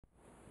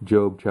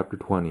Job chapter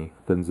 20.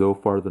 Then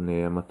Zophar the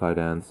Naamathite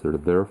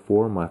answered,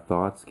 Therefore my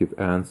thoughts give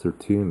answer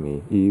to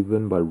me,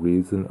 even by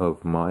reason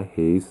of my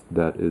haste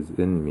that is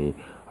in me.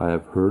 I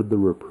have heard the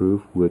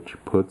reproof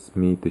which puts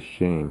me to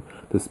shame.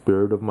 The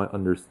spirit of my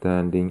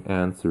understanding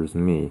answers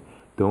me.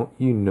 Don't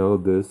you know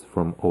this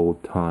from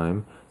old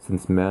time,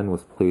 since man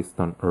was placed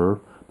on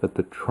earth, that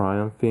the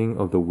triumphing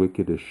of the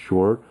wicked is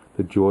short,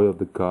 the joy of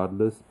the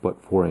godless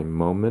but for a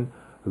moment?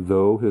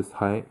 Though his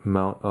height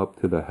mount up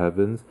to the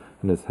heavens,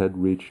 and his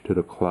head reach to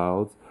the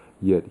clouds,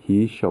 yet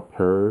he shall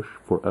perish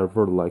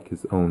forever like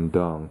his own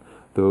dung.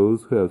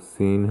 Those who have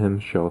seen him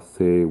shall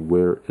say,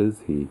 Where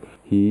is he?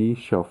 He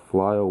shall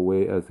fly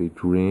away as a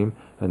dream,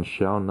 and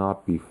shall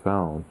not be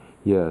found.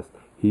 Yes,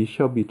 he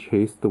shall be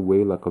chased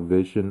away like a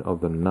vision of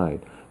the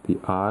night. The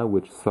eye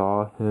which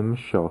saw him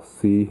shall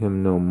see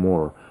him no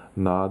more,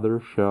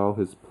 neither shall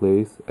his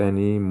place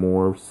any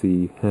more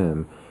see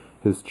him.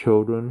 His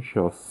children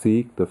shall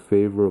seek the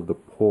favor of the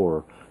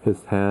poor.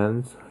 His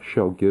hands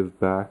shall give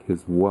back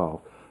his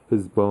wealth.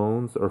 His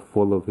bones are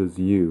full of his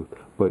youth,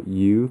 but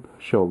youth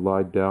shall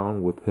lie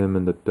down with him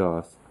in the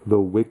dust.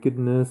 Though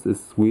wickedness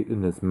is sweet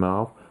in his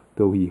mouth,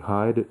 though he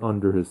hide it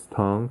under his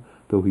tongue,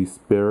 though he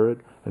spare it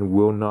and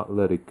will not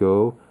let it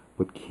go,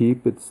 but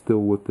keep it still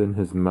within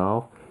his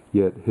mouth,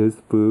 yet his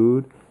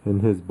food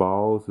in his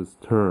bowels is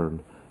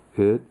turned.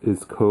 It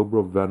is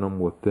cobra venom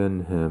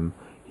within him.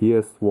 He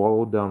has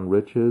swallowed down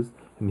riches,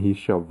 and he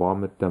shall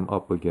vomit them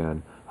up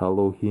again.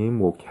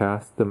 Elohim will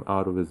cast them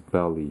out of his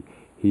belly.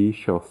 He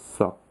shall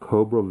suck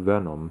cobra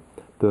venom.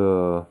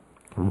 The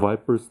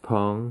viper's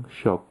tongue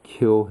shall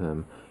kill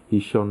him. He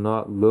shall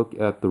not look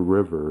at the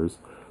rivers,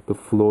 the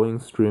flowing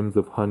streams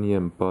of honey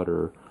and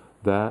butter.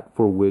 That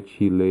for which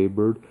he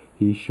labored,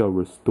 he shall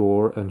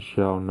restore and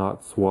shall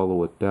not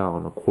swallow it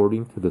down.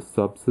 According to the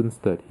substance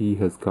that he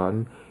has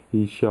gotten,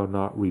 he shall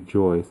not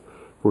rejoice.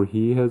 For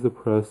he has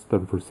oppressed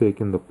and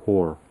forsaken the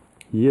poor.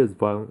 He has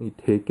violently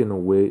taken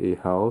away a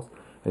house,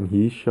 and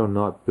he shall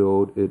not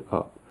build it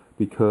up.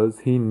 Because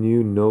he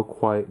knew no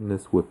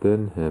quietness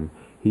within him,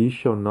 he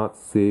shall not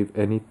save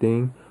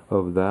anything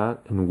of that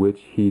in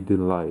which he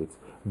delights.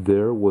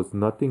 There was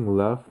nothing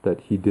left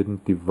that he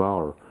didn't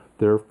devour.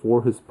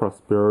 Therefore his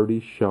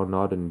prosperity shall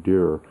not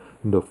endure.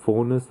 In the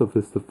fullness of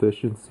his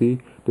sufficiency,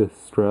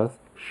 distress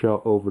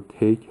shall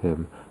overtake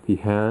him. The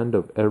hand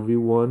of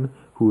everyone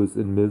who is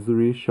in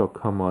misery shall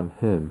come on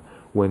him.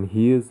 When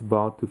he is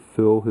about to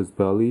fill his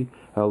belly,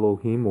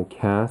 Elohim will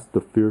cast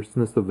the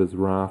fierceness of his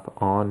wrath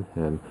on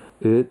him.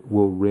 It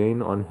will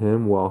rain on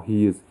him while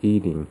he is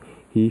eating.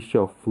 He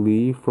shall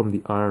flee from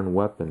the iron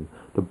weapon.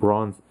 The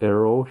bronze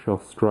arrow shall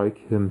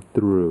strike him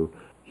through.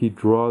 He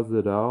draws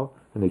it out,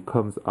 and it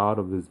comes out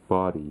of his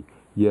body.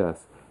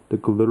 Yes, the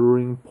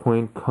glittering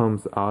point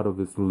comes out of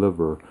his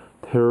liver.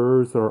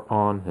 Terrors are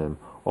on him.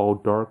 All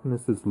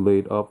darkness is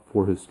laid up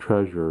for his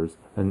treasures.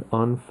 An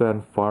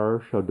unfanned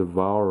fire shall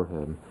devour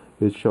him.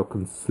 It shall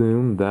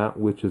consume that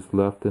which is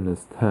left in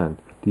his tent.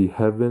 The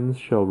heavens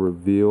shall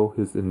reveal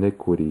his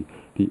iniquity.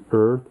 The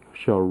earth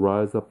shall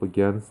rise up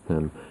against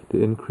him.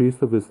 The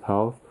increase of his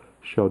house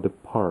shall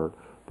depart.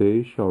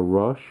 They shall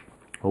rush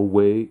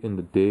away in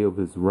the day of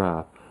his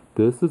wrath.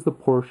 This is the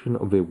portion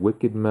of a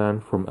wicked man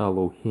from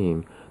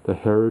Elohim, the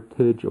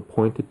heritage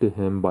appointed to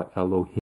him by Elohim.